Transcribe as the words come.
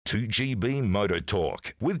2GB Motor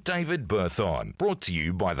Talk with David Berthon, brought to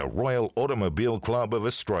you by the Royal Automobile Club of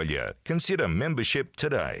Australia. Consider membership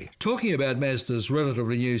today. Talking about Mazda's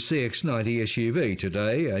relatively new CX-90 SUV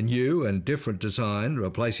today, a new and different design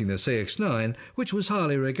replacing the CX-9, which was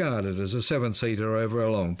highly regarded as a seven-seater over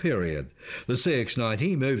a long period. The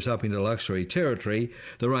CX-90 moves up into luxury territory,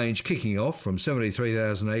 the range kicking off from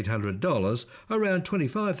 $73,800, around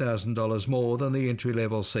 $25,000 more than the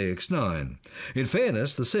entry-level CX-9. In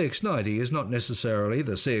fairness, the CX-90 is not necessarily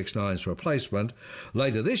the CX-9's replacement.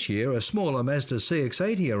 Later this year, a smaller Mazda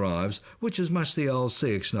CX-80 arrives, which is much the old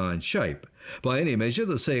CX-9 shape. By any measure,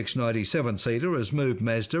 the CX-90 seven-seater has moved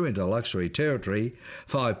Mazda into luxury territory.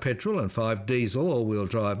 5 petrol and 5 diesel all-wheel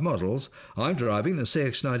drive models. I'm driving the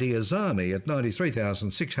CX-90 Azami at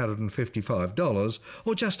 $93,655,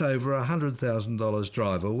 or just over $100,000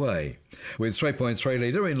 drive away. With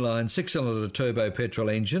 3.3-litre inline 6-cylinder turbo petrol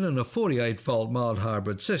engine and a 48-volt mild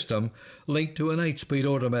hybrid system linked to an 8-speed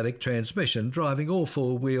automatic transmission driving all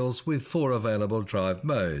 4 wheels with 4 available drive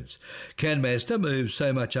modes. Can Mazda move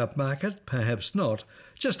so much upmarket? Perhaps not.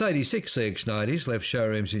 Just 86 CX-90s left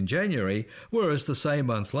showrooms in January, whereas the same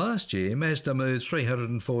month last year Mazda moved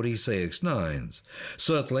 340 CX-9s.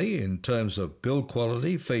 Certainly, in terms of build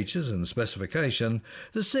quality, features and specification,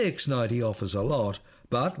 the CX-90 offers a lot,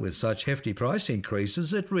 but with such hefty price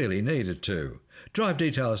increases it really needed to. Drive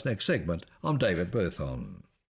details next segment. I'm David Berthon.